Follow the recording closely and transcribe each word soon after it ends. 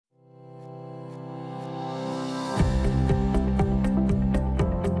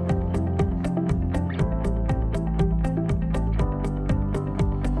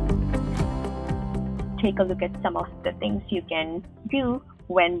take a look at some of the things you can do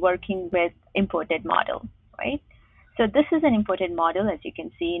when working with imported model, right? So this is an imported model, as you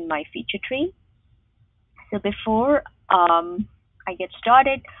can see in my feature tree. So before I get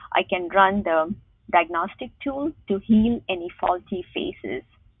started, I can run the diagnostic tool to heal any faulty faces,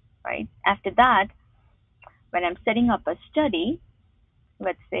 right? After that, when I'm setting up a study,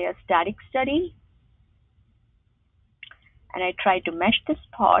 let's say a static study, and I try to mesh this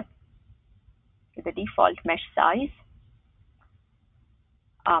part to the default mesh size,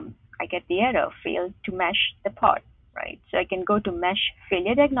 I get the error, failed to mesh the part, right? So I can go to mesh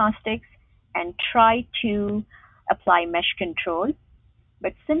failure diagnostics and try to apply mesh control.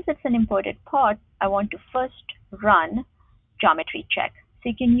 But since it's an imported part, I want to first run geometry check. So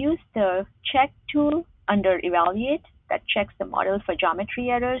you can use the check tool under evaluate that checks the model for geometry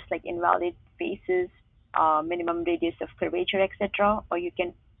errors like invalid faces, minimum radius of curvature, etc. Or you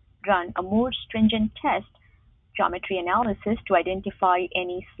can run a more stringent test, geometry analysis, to identify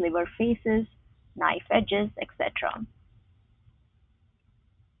any sliver faces, knife edges, etc.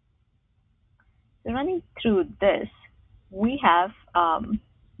 So running through this, we have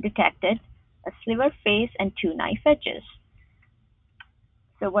detected a sliver face and 2 knife edges.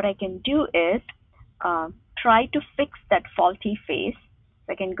 So what I can do is try to fix that faulty face.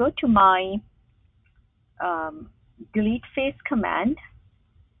 So I can go to my delete face command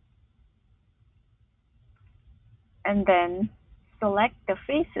and then select the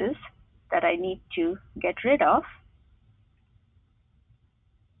faces that I need to get rid of.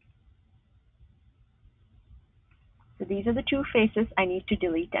 So these are the 2 faces I need to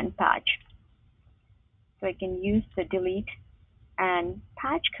delete and patch. So I can use the delete and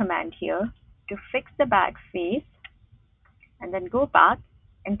patch command here to fix the bad face and then go back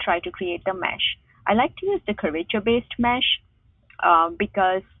and try to create the mesh. I like to use the curvature-based mesh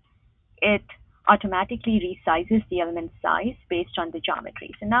because it automatically resizes the element size based on the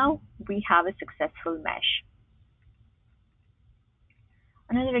geometry. So now we have a successful mesh.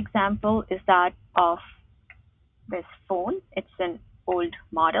 Another example is that of this phone. It's an old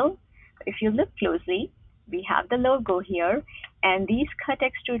model. If you look closely, we have the logo here, and these cut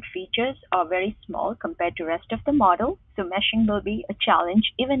extrude features are very small compared to the rest of the model, so meshing will be a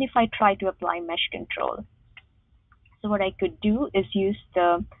challenge even if I try to apply mesh control. So what I could do is use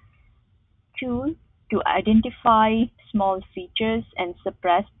the tool to identify small features and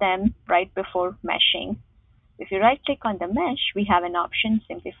suppress them right before meshing. If you right click on the mesh, we have an option,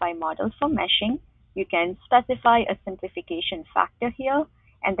 simplify model for meshing. You can specify a simplification factor here,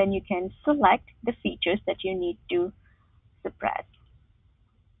 and then you can select the features that you need to suppress.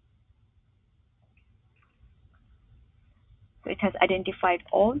 So it has identified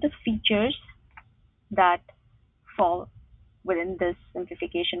all the features that fall within this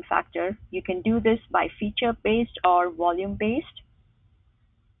simplification factor. You can do this by feature-based or volume-based.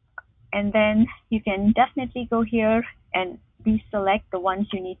 And then you can definitely go here and deselect the ones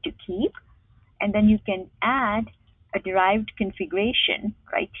you need to keep. And then you can add a derived configuration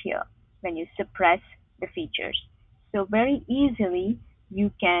right here when you suppress the features. So very easily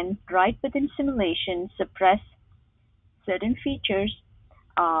you can, right within simulation, suppress certain features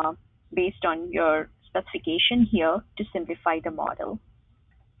based on your specification here to simplify the model.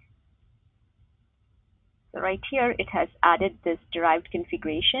 So right here it has added this derived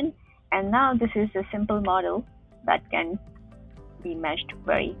configuration, and now this is a simple model that can be meshed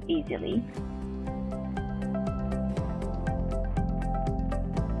very easily.